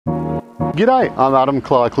G'day, I'm Adam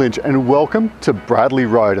Clark Lynch and welcome to Bradley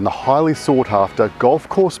Road in the highly sought after golf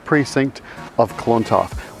course precinct of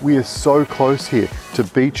Clontarf. We are so close here to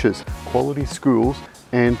beaches, quality schools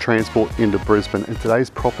and transport into Brisbane, and today's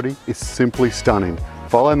property is simply stunning.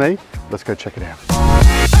 Follow me, let's go check it out.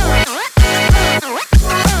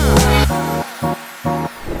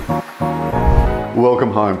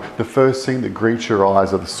 Welcome home. The first thing that greets your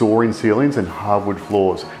eyes are the soaring ceilings and hardwood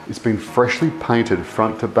floors. It's been freshly painted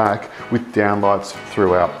front to back with downlights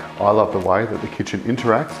throughout. I love the way that the kitchen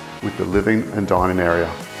interacts with the living and dining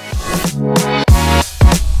area.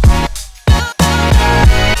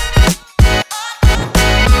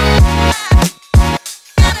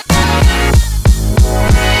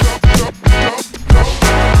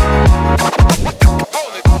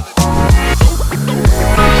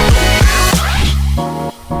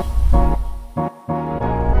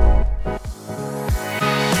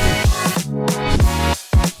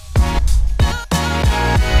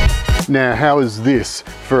 Now, how is this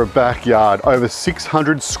for a backyard? Over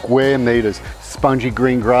 600 square meters, spongy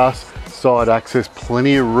green grass, side access,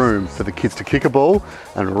 plenty of room for the kids to kick a ball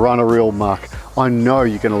and run a real muck. I know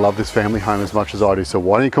you're gonna love this family home as much as I do, so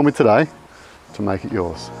why don't you call me today to make it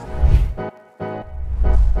yours?